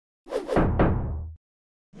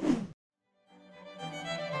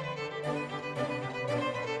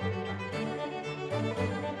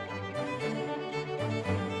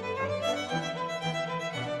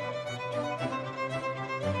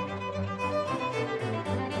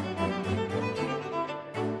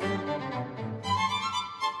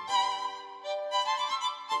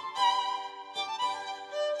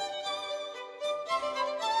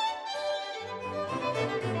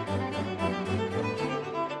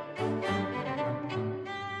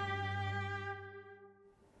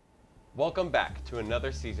Welcome back to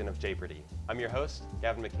another season of Jaypardy. I'm your host,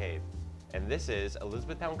 Gavin McCabe, and this is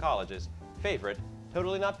Elizabethtown College's favorite,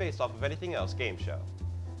 totally not based off of anything else, game show.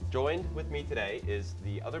 Joined with me today is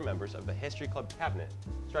the other members of the History Club cabinet,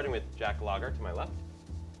 starting with Jack Lager to my left,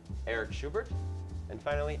 Eric Schubert, and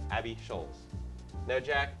finally, Abby Sholes. Now,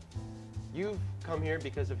 Jack, you've come here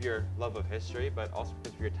because of your love of history, but also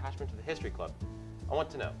because of your attachment to the History Club. I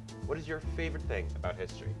want to know, what is your favorite thing about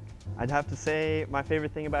history? I'd have to say my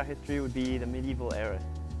favorite thing about history would be the medieval era.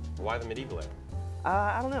 Why the medieval era?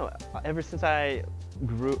 I don't know. Ever since I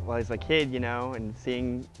grew as a kid, you know, and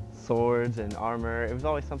seeing swords and armor, it was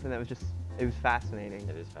always something that was just, it was fascinating.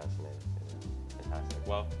 It is fascinating. It is fantastic.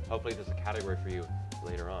 Well, hopefully there's a category for you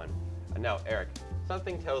later on. And now, Eric,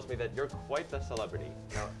 something tells me that you're quite the celebrity.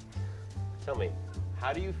 Now, tell me,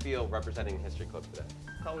 how do you feel representing History Club today?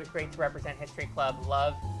 It's always great to represent History Club.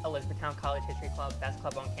 Love Elizabethtown College History Club, best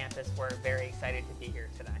club on campus. We're very excited to be here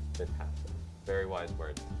today. Fantastic. Very wise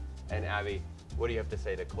words. And Abby, what do you have to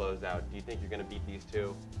say to close out? Do you think you're going to beat these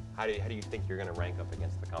two? How do you think you're going to rank up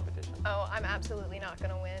against the competition? Oh, I'm absolutely not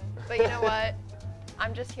going to win. But you know what?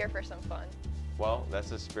 I'm just here for some fun. Well,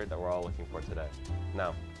 that's the spirit that we're all looking for today.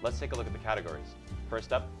 Now, let's take a look at the categories.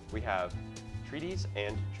 First up, we have treaties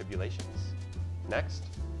and tribulations. Next,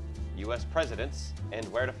 U.S. presidents and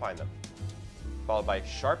where to find them. Followed by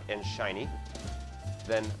sharp and shiny.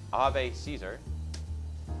 Then Ave Caesar.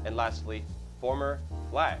 And lastly, former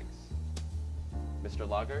flags. Mr.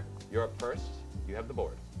 Lager, you're up first. You have the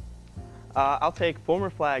board. I'll take former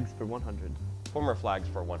flags for 100. Former flags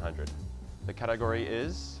for 100. The category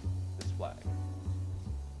is this flag.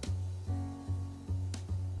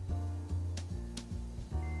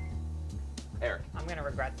 Eric. I'm going to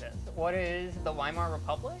regret this. What is the Weimar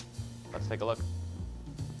Republic? Let's take a look.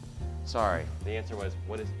 Sorry, the answer was,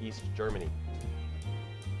 what is East Germany?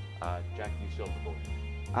 Jack, you still have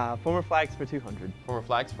the board. Former flags for 200. Former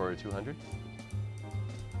flags for 200.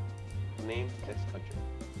 Name this country.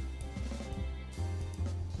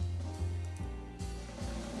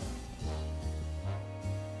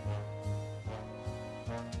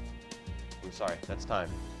 I'm sorry, that's time.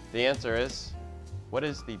 The answer is, what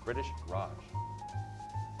is the British Raj?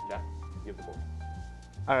 Jack, you have the board.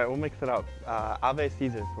 All right, we'll mix it up. Ave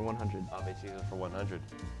Caesar for 100. Ave Caesar for 100.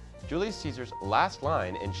 Julius Caesar's last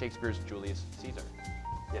line in Shakespeare's Julius Caesar.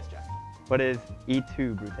 Yes, Jack. What is Et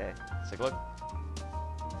tu, Brute? Let's take a look.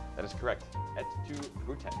 That is correct. Et tu,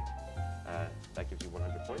 Brute. That gives you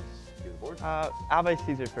 100 points. You have the board. Ave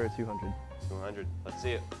Caesar for 200. 200. Let's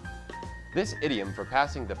see it. This idiom for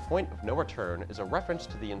passing the point of no return is a reference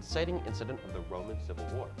to the inciting incident of the Roman Civil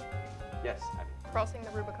War. Yes, Abby. Crossing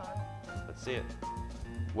the Rubicon. Let's see it.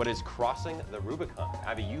 What is crossing the Rubicon?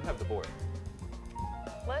 Abby, you have the board.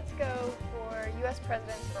 Let's go for U.S.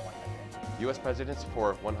 presidents for 100. U.S. presidents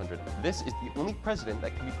for 100. This is the only president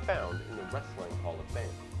that can be found in the Wrestling Hall of Fame.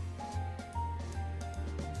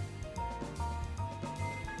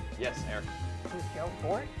 Yes, Eric. Who's Gerald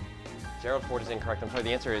Ford? Gerald Ford is incorrect. I'm sorry,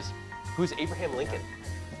 the answer is, who's Abraham Lincoln?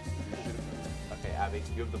 Okay, Abby,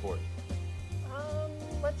 you have the board.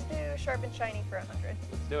 Let's do sharp and shiny for 100.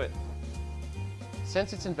 Let's do it.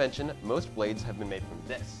 Since its invention, most blades have been made from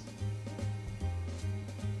this.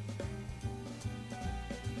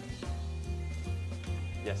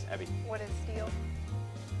 Yes, Abby. What is steel?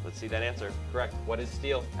 Let's see that answer. Correct. What is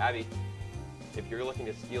steel? Abby, if you're looking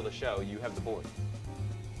to steal the show, you have the board.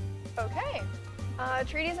 Okay.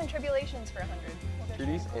 Treaties and tribulations for 100.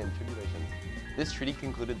 Treaties and tribulations. This treaty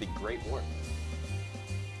concluded the Great War.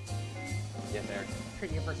 Yes, Eric.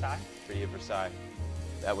 Treaty of Versailles. Treaty of Versailles.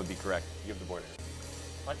 That would be correct. You have the board, Eric.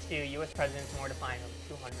 Let's do U.S. presidents and where to find them.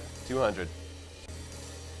 200. 200.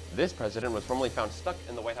 This president was formerly found stuck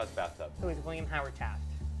in the White House bathtub. Who is William Howard Taft?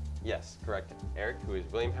 Yes, correct. Eric, who is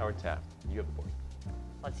William Howard Taft. You have the board.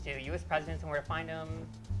 Let's do U.S. presidents and where to find them.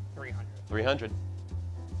 300. 300.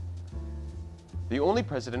 The only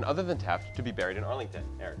president other than Taft to be buried in Arlington.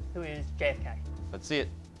 Eric. Who is JFK? Let's see it.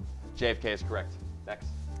 JFK is correct. Next.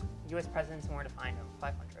 U.S. presidents and where to find them.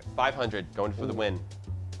 500. 500, going for the win.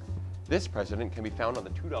 This president can be found on the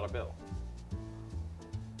 $2 bill.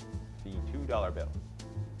 The $2 bill.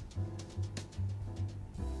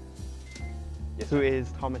 Yes, Who sir.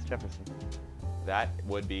 is Thomas Jefferson? That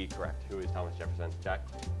would be correct. Who is Thomas Jefferson? Jack,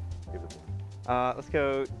 give the board. Let's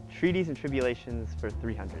go treaties and tribulations for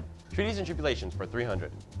 300. Treaties and tribulations for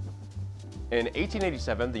 300. In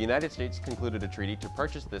 1887, the United States concluded a treaty to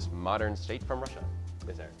purchase this modern state from Russia.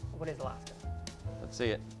 Yes, Eric. What is Alaska? Let's see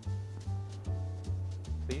it.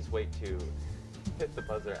 Please wait to hit the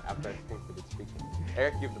buzzer after I conclude speaking.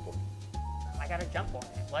 Eric, you have the board. I got to jump on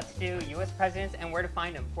it. Let's do U.S. presidents and where to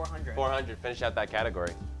find them. 400. 400. Finish out that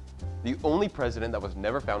category. The only president that was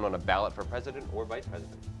never found on a ballot for president or vice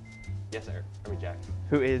president. Yes, sir. Jack.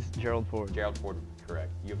 Who is Gerald Ford? Gerald Ford, correct.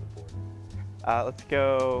 You have the board. Let's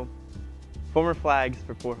go former flags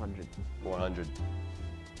for 400. 400.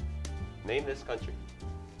 Name this country.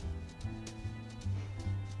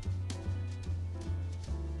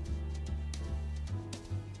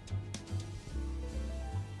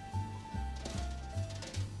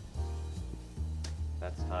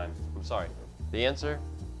 That's time. I'm sorry. The answer,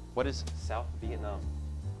 what is South Vietnam?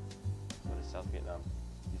 What is South Vietnam?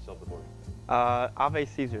 You still have the board. Ave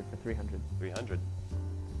Caesar for 300. 300.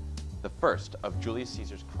 The first of Julius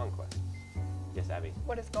Caesar's conquests. Yes, Abby.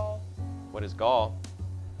 What is Gaul? What is Gaul?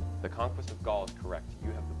 The conquest of Gaul is correct.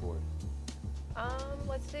 You have the board.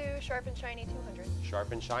 Let's do sharp and shiny 200.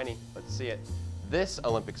 Sharp and shiny. Let's see it. This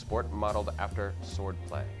Olympic sport modeled after sword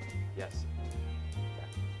play. Yes.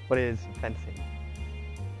 What is fencing?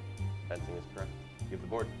 Fencing is correct. You have the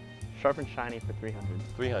board. Sharp and shiny for 300.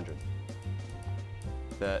 300.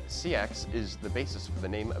 The CX is the basis for the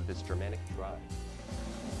name of this Germanic tribe.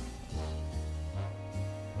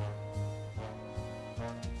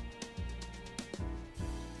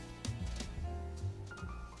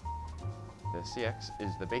 The CX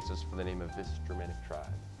is the basis for the name of this Germanic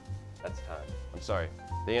tribe. That's time. I'm sorry.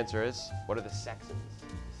 The answer is, what are the Saxons?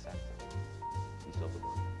 Saxons. You still have the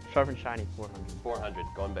board. Sharp and shiny 400. 400,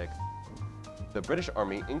 going big. The British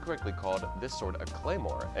Army incorrectly called this sword a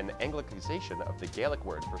claymore, an Anglicization of the Gaelic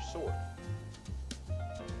word for sword.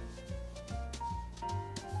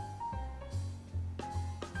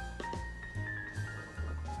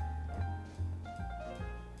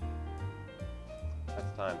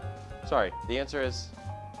 That's time. Sorry, the answer is,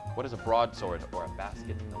 what is a broadsword or a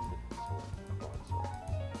basket-hilted sword? A broadsword.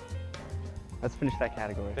 Let's finish that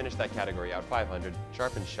category. Finish that category out. 500,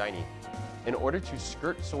 sharp and shiny. In order to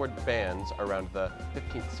skirt sword bans around the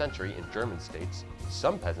 15th century in German states,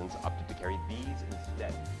 some peasants opted to carry these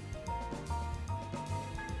instead.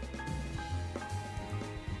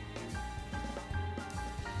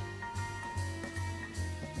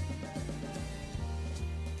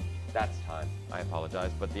 That's time. I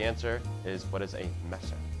apologize, but the answer is, what is a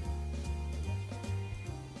messer?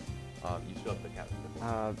 You still have the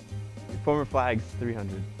category. Former flags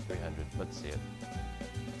 300. 300. Let's see it.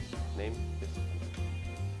 Name this country.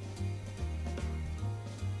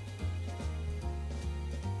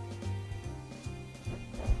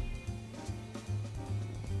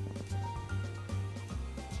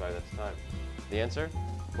 Sorry, that's time. The answer?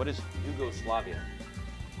 What is Yugoslavia?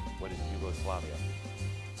 What is Yugoslavia?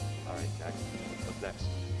 All right, Jack. What's next?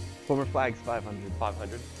 Former flags 500.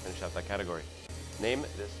 500. Finish out that category. Name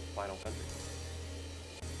this final country.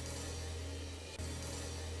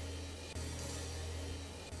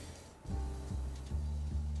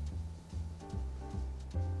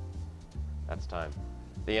 That's time.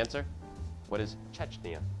 The answer? What is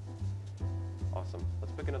Chechnya? Awesome.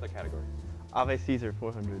 Let's pick another category. Ave Caesar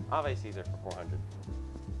 400. Ave Caesar for 400.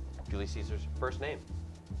 Julius Caesar's first name.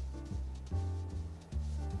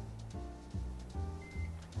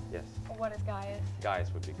 Yes. What is Gaius?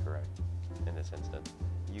 Gaius would be correct in this instance.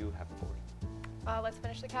 You have the board. Let's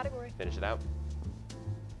finish the category. Finish it out.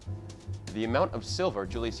 The amount of silver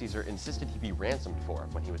Julius Caesar insisted he be ransomed for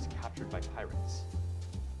when he was captured by pirates.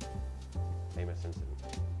 Famous incident.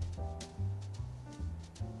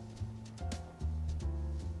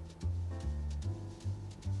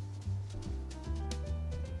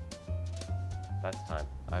 That's time.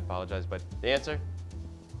 I apologize, but the answer?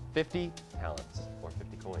 50 talents, or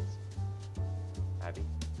 50 coins. Abby,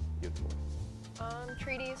 you have the board.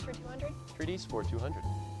 Treaties for 200. Treaties for 200.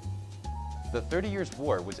 The 30 Years'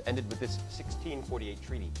 War was ended with this 1648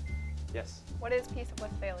 treaty. Yes. What is Peace of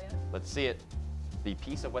Westphalia? Let's see it. The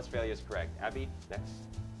Peace of Westphalia is correct. Abby, next.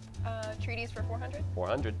 Treaties for 400.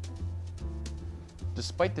 400.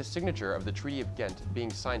 Despite the signature of the Treaty of Ghent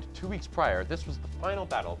being signed 2 weeks prior, this was the final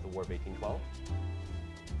battle of the War of 1812.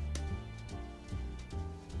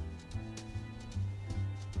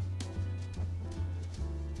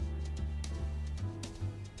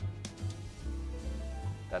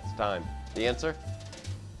 That's time. The answer?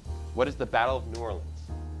 What is the Battle of New Orleans?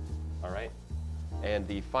 All right. And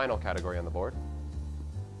the final category on the board.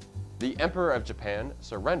 The Emperor of Japan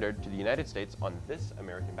surrendered to the United States on this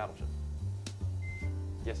American battleship.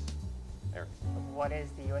 Yes, Eric. What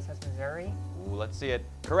is the USS Missouri? Ooh, let's see it.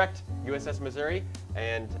 Correct, USS Missouri.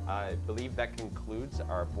 And I believe that concludes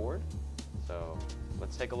our board. So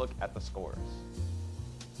let's take a look at the scores.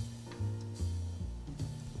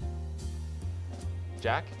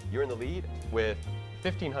 Jack, you're in the lead with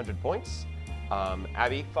 1,500 points.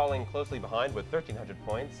 Abby falling closely behind with 1,300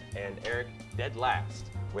 points, and Eric dead last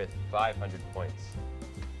with 500 points.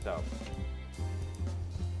 So,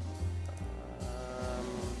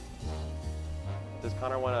 does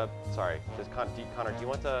Connor want to? Sorry, Connor, do you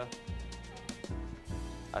want a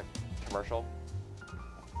commercial?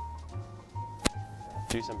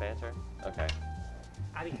 Do some banter. Okay.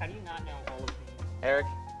 Abby, how do you not know all of these? Eric,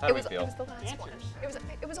 how do we It feel? was the last one.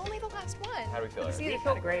 It was only the last one. How do we feel, Eric? You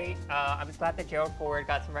felt great. I was glad that Gerald Ford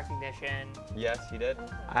got some recognition. Yes, he did.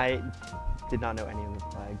 I did not know any of the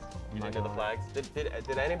flags. You didn't know the flags?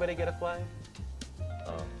 Did anybody get a flag?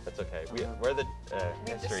 Oh, that's okay. We're the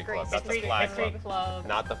history club, not the flag club.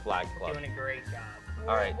 Not the flag club. Doing a great job.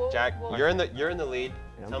 All right, Jack, you're in the lead.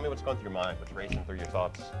 Yeah. Tell me what's going through your mind. What's racing through your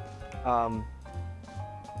thoughts?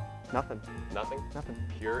 Nothing. Nothing? Nothing.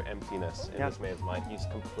 Pure emptiness in Yeah. this man's mind. He's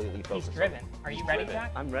completely focused. He's driven. Are you ready, driven.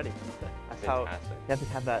 Jack? I'm ready. That's how Fantastic. you have to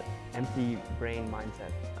have that empty brain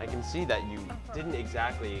mindset. I can see that you didn't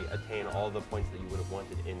exactly attain all the points that you would have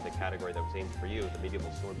wanted in the category that was aimed for you, the medieval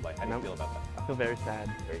sword fight. How do you Nope. feel about that? I feel very sad.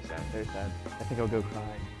 Very sad. Very sad. I think I'll go cry.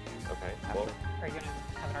 Okay. After. Well, Are you going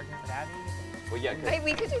to have an argument with Abby? well, yeah. 'Cause Hey,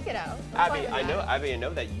 we could duke it out. I'm Abby, fine with I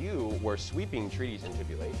know that you were sweeping treaties and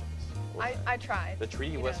tribulations. that. I tried. The Treaty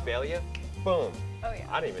of you know. Westphalia, boom. Oh yeah.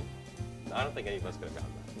 I don't think any of us could have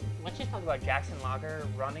gotten Let's just talk about Jackson Lager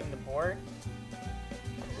running the board.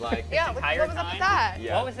 that. Like, Yeah. What entire was up time? with that?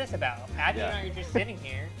 Yeah. What was this about? Abby Yeah. and I are just sitting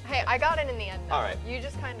here. Hey, I got it in the end. Though. All right. You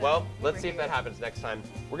just kind of. well, let's see if that happens next time.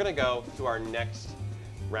 We're gonna go to our next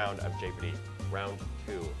round of Jaypardy, round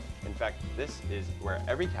 2. In fact, this is where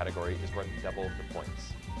every category is worth double the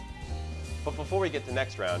points. But before we get to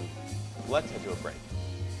next round, let's head to a break.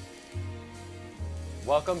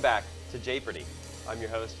 Welcome back to Jaypardy. I'm your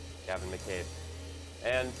host, Gavin McCabe,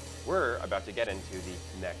 and we're about to get into the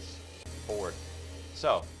next board.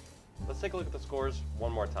 So, let's take a look at the scores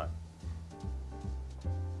one more time.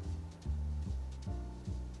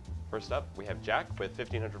 First up, we have Jack with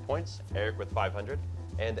 1,500 points, Eric with 500,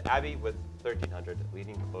 and Abby with 1,300,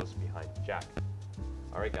 leading close behind Jack.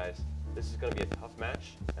 All right, guys, this is going to be a tough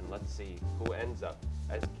match, and let's see who ends up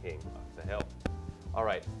as king of the hill. All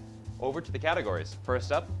right, over to the categories.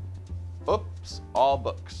 First up, Oops, All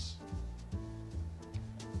Books.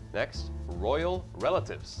 Next, Royal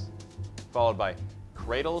Relatives, followed by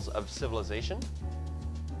Cradles of Civilization,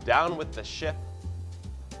 Down with the Ship,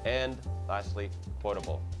 and lastly,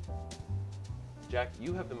 Quotable. Jack,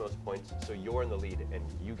 you have the most points, so you're in the lead, and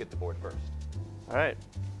you get the board first. All right.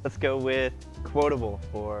 Let's go with quotable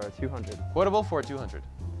for 200. Quotable for 200.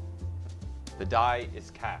 The die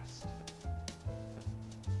is cast.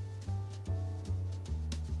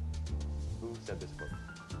 Who said this book?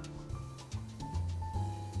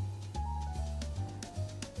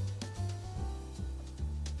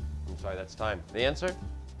 I'm sorry, that's time. The answer?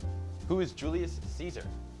 Who is Julius Caesar?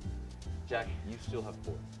 Jack, you still have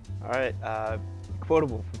 4. All right.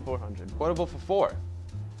 Quotable for 400. Quotable for 4.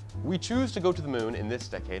 We choose to go to the moon in this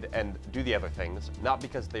decade and do the other things, not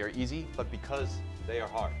because they are easy, but because they are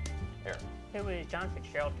hard. Eric. It was John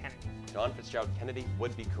Fitzgerald Kennedy. John Fitzgerald Kennedy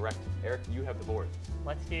would be correct. Eric, you have the board.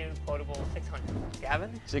 Let's do quotable 600.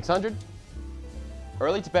 Gavin? 600.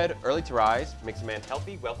 Early to bed, early to rise makes a man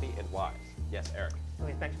healthy, wealthy, and wise. Yes, Eric. It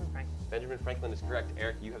was Benjamin Franklin. Benjamin Franklin is correct.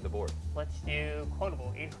 Eric, you have the board. Let's do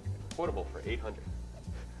quotable 800. Quotable for 800.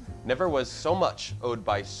 Never was so much owed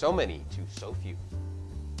by so many to so few.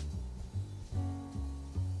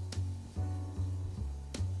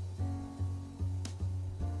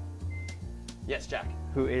 Yes, Jack.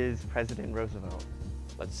 Who is President Roosevelt?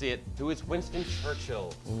 Let's see it. Who is Winston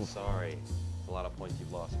Churchill? Sorry. It's a lot of points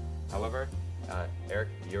you've lost. However, Eric,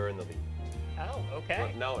 you're in the lead. Oh,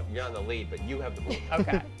 okay. Well, no, you're on the lead, but you have the board.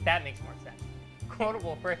 Okay, that makes more sense.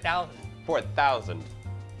 Quotable for 1,000. For 1,000.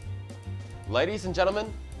 Ladies and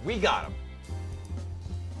gentlemen, we got him.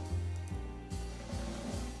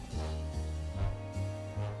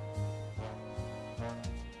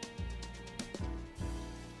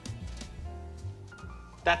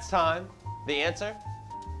 That's time. The answer?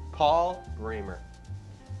 Paul Bremer.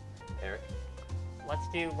 Eric? Let's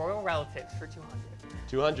do royal relatives for 200.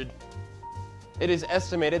 200. It is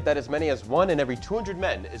estimated that as many as 1 in every 200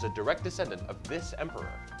 men is a direct descendant of this emperor.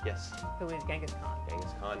 Yes, Who is Genghis Khan?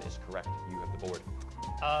 Genghis Khan is correct. You have the board.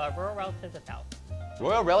 Royal relatives 1,000.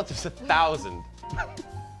 Royal relatives 1,000.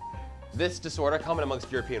 This disorder common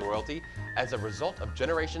amongst European royalty as a result of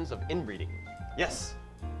generations of inbreeding. Yes.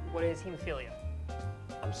 What is hemophilia?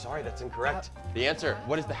 I'm sorry, that's incorrect. The answer,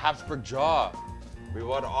 what is the Habsburg jaw? We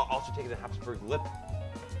would also take the Habsburg lip.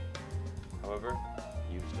 However,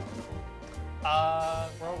 you still have the board.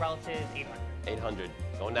 Royal relatives 800. 800,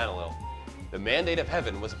 going down a little. The mandate of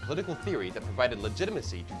heaven was a political theory that provided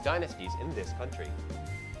legitimacy to dynasties in this country.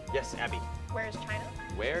 Yes, Abby. Where is China?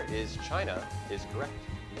 Where is China is correct.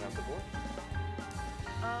 You have the board.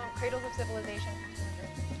 Cradles of Civilization.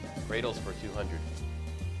 Cradles for 200.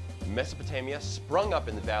 Mesopotamia sprung up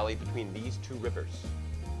in the valley between these two rivers.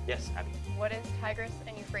 Yes, Abby. What is Tigris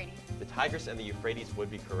and Euphrates? The Tigris and the Euphrates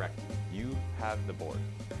would be correct. You have the board.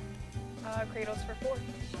 Cradles for 4.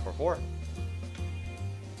 For 4.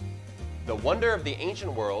 The wonder of the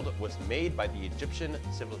ancient world was made by the Egyptian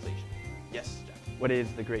civilization. Yes, Jack. What is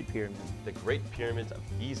the Great Pyramid? The Great Pyramids of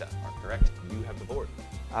Giza are correct. You have the board.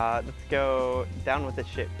 Let's go Down with the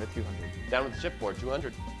Ship for 200. Down with the ship for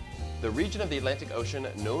 200. The region of the Atlantic Ocean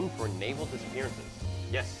known for naval disappearances.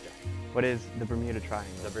 Yes, Jack. What is the Bermuda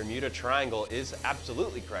Triangle? The Bermuda Triangle is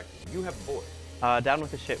absolutely correct. You have the board. Down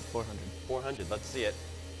with the Ship, 400. 400, let's see it.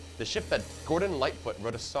 The ship that Gordon Lightfoot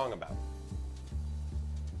wrote a song about.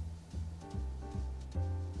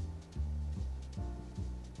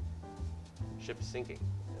 Ship sinking,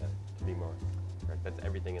 to be more correct. That's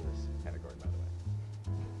everything in this category, by the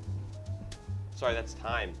way. Sorry, that's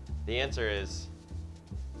time. The answer is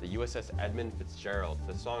the USS Edmund Fitzgerald.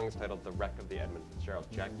 The song is titled The Wreck of the Edmund Fitzgerald.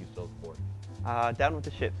 Jack, you still have the board. Down with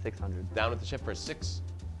the Ship, 600. Down with the ship for 6.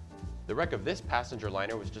 The wreck of this passenger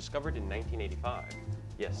liner was discovered in 1985.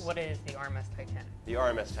 Yes. What is the RMS Titanic? The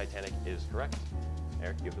RMS Titanic is correct.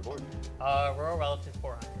 Eric, you have the board. Royal Relatives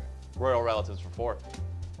 400. Royal Relatives for 4.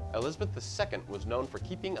 Elizabeth II was known for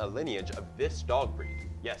keeping a lineage of this dog breed.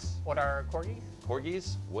 Yes. What are Corgis?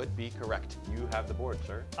 Corgis would be correct. You have the board,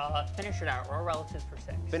 sir. Finish it out. Royal Relatives for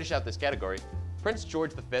 6. Finish out this category. Prince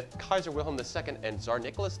George V, Kaiser Wilhelm II, and Tsar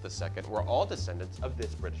Nicholas II were all descendants of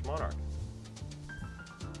this British monarch.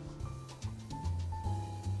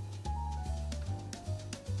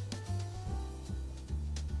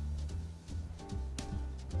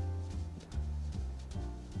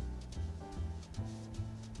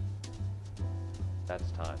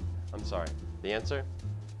 That's time. I'm sorry. The answer?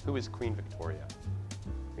 Who is Queen Victoria?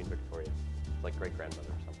 Queen Victoria. Like great-grandmother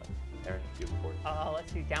or something. Eric, you have the board.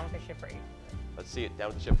 Let's do Down with the Ship for 800. Let's see it. Down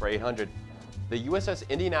with the ship for 800. The USS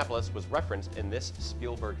Indianapolis was referenced in this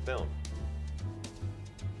Spielberg film.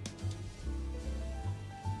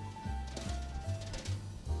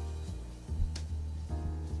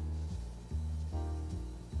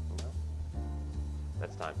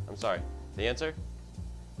 That's time. I'm sorry. The answer?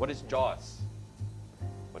 What is Jaws?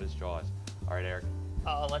 What is Jaws? All right, Eric.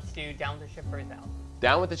 Let's do Down with the Ship for 1,000.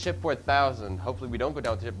 Down with the ship for 1,000. Hopefully we don't go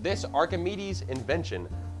down with the ship. This Archimedes invention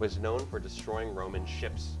was known for destroying Roman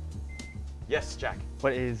ships. Yes, Jack.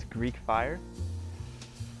 What is Greek Fire?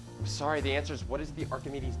 I'm sorry, the answer is what is the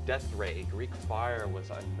Archimedes death ray? Greek fire was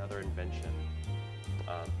another invention.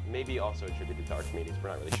 Maybe also attributed to Archimedes, we're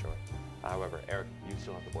not really sure. However, Eric, you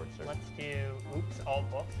still have the board, sir. Let's do Oops, All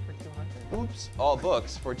Books for 200. Oops, all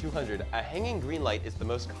books for 200. A hanging green light is the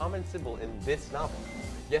most common symbol in this novel.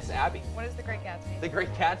 Yes, Abby. What is The Great Gatsby? The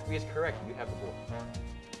Great Gatsby is correct. You have the board.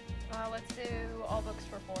 Let's do All Books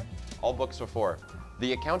for 4. All books for 4.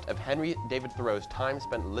 The account of Henry David Thoreau's time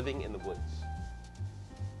spent living in the woods.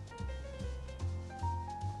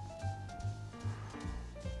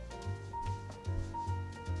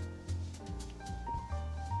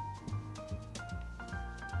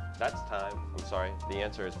 That's time. I'm sorry. The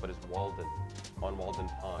answer is, what is Walden? On Walden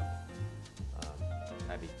Pond.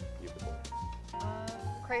 Abby, you have the board.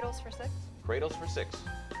 Cradles for 6. Cradles for 6.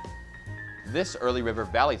 This early river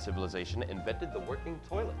valley civilization invented the working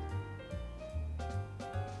toilet.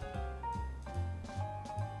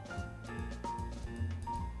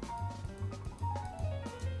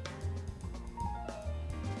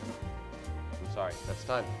 I'm sorry, that's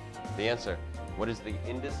time. The answer, what is the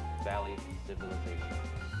Indus Valley civilization?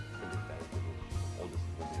 Indus Valley civilization, oldest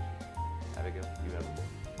civilization. Abigail, you have the board.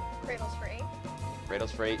 Cradles for 8.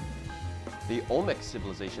 Cradles for 8. The Olmec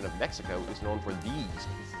civilization of Mexico is known for these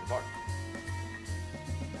pieces of art.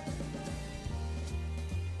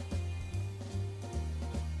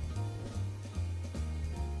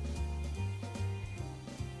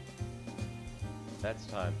 That's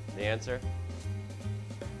time. The answer?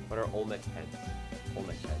 What are Olmec heads?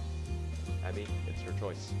 Olmec heads. Abby, it's your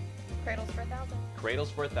choice. Cradles for 1,000.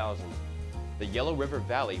 Cradles for 1,000. The Yellow River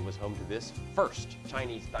Valley was home to this first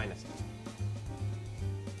Chinese dynasty.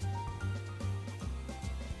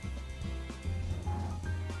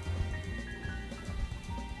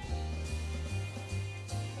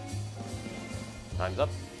 Time's up.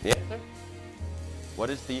 The answer?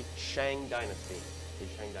 What is the Shang Dynasty? The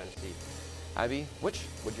Shang Dynasty. Abby, which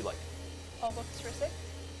would you like? All Books for 6.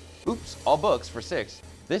 Oops, all books for 6.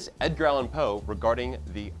 This Edgar Allan Poe regarding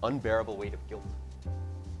the unbearable weight of guilt.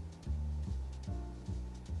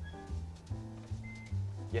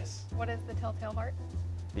 Yes. What is the Telltale Heart?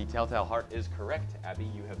 The Telltale Heart is correct. Abby,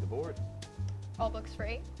 you have the board. All books for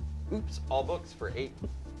 8. Oops, all books for 8.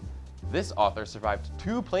 This author survived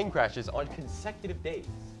 2 plane crashes on consecutive days.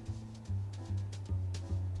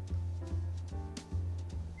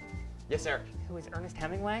 Yes, Eric. Who is Ernest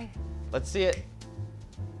Hemingway? Let's see it.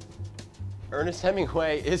 Ernest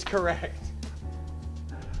Hemingway is correct.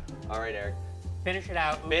 All right, Eric. Finish it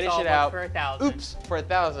out. Oops, Finish all it books out. For 1,000. Oops, for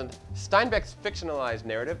 1,000. Steinbeck's fictionalized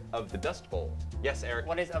narrative of the Dust Bowl. Yes, Eric.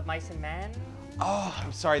 What is Of Mice and Men? Oh,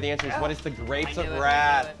 I'm sorry. The answer is what is the Grapes I of knew it,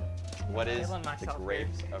 Wrath? I knew it. What is Feeling the myself here.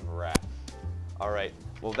 Grapes of Wrath? All right.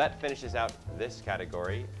 Well, that finishes out this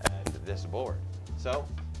category and this board. So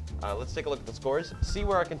let's take a look at the scores. See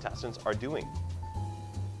where our contestants are doing.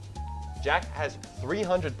 Jack has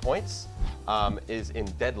 300 points. Is in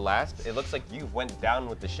dead last. It looks like you went down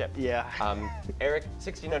with the ship. Yeah. Eric,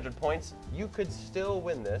 1,600 points. You could still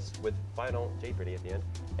win this with final Jaypardy at the end.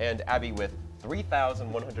 And Abby with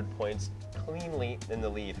 3,100 points, cleanly in the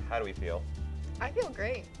lead. How do we feel? I feel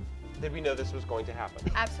great. Did we know this was going to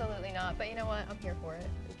happen? Absolutely not, but you know what? I'm here for it.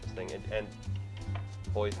 Interesting. And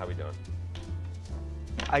boys, how we doing?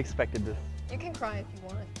 I expected this. You can cry if you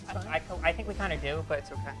want. It's fine. I think we kind of do, but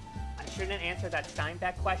it's okay. I shouldn't answer that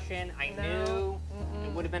Steinbeck question. I knew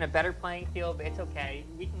it would have been a better playing field, but it's okay.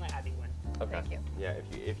 We can let Abby win. Okay. Thank you. Yeah,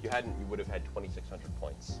 if you hadn't, you would have had 2,600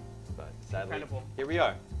 points. But sadly, Incredible. here we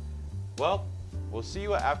are. Well, we'll see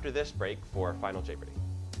you after this break for Final Jaypardy.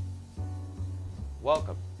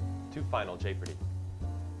 Welcome to Final Jaypardy.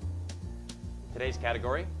 Today's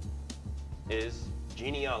category is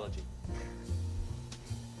genealogy.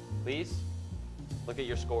 Please look at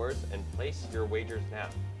your scores and place your wagers now.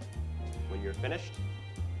 When you're finished,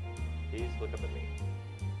 please look up at me.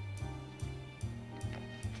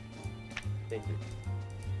 Thank you.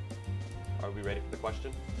 Are we ready for the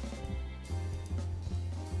question?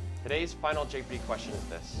 Today's final Jaypardy question is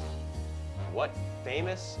this. What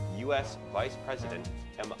famous U.S. vice president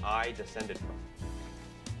am I descended from?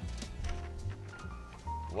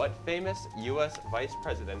 What famous U.S. vice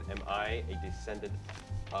president am I a descendant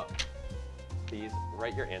of? Please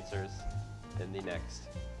write your answers in the next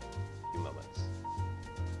few moments.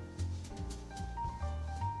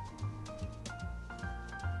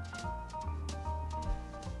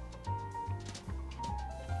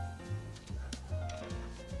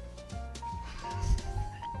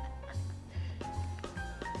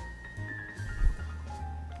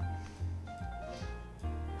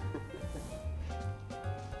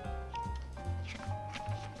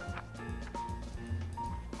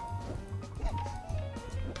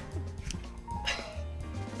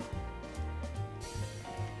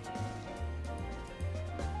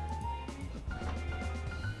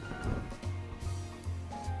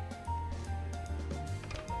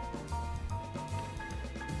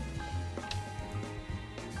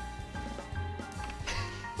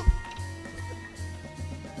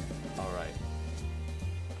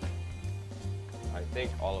 I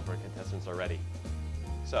think all of our contestants are ready.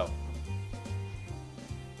 So,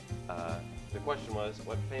 the question was,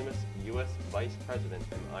 what famous U.S. vice president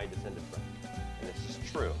am I descended from? And this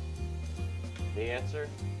is true. The answer,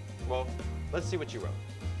 well, let's see what you wrote.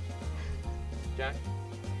 Jack,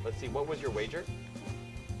 let's see, what was your wager?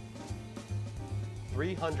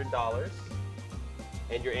 $300.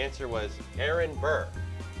 And your answer was Aaron Burr.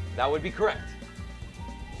 That would be correct.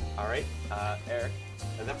 All right, Eric,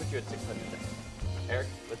 and that puts you at $600. Eric,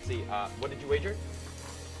 let's see, what did you wager?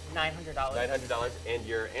 $900. $900, and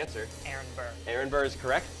your answer? Aaron Burr. Aaron Burr is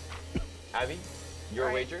correct. Abby, your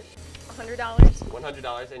All right. wager? $100.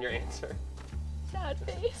 $100, and your answer? Sad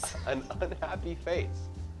face. An unhappy face.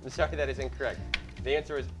 I'm sorry, that is incorrect. The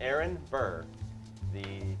answer is Aaron Burr, the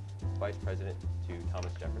vice president to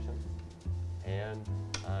Thomas Jefferson. And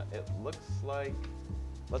it looks like,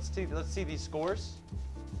 let's see these scores.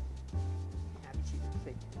 Abby chooses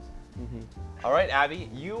figures. All right, Abby,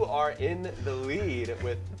 you are in the lead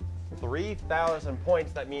with 3,000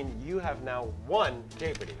 points. That means you have now won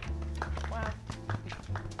Jaypardy. Wow.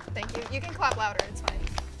 Thank you. You can clap louder. It's fine.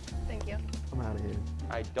 Thank you. I'm out of here.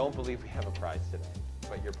 I don't believe we have a prize today,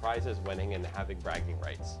 but your prize is winning and having bragging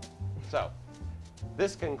rights. So,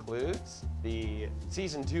 this concludes the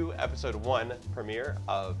Season 2, Episode 1 premiere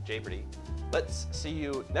of Jaypardy. Let's see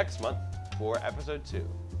you next month for Episode 2.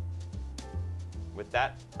 With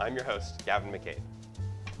that, I'm your host, Gavin McCabe.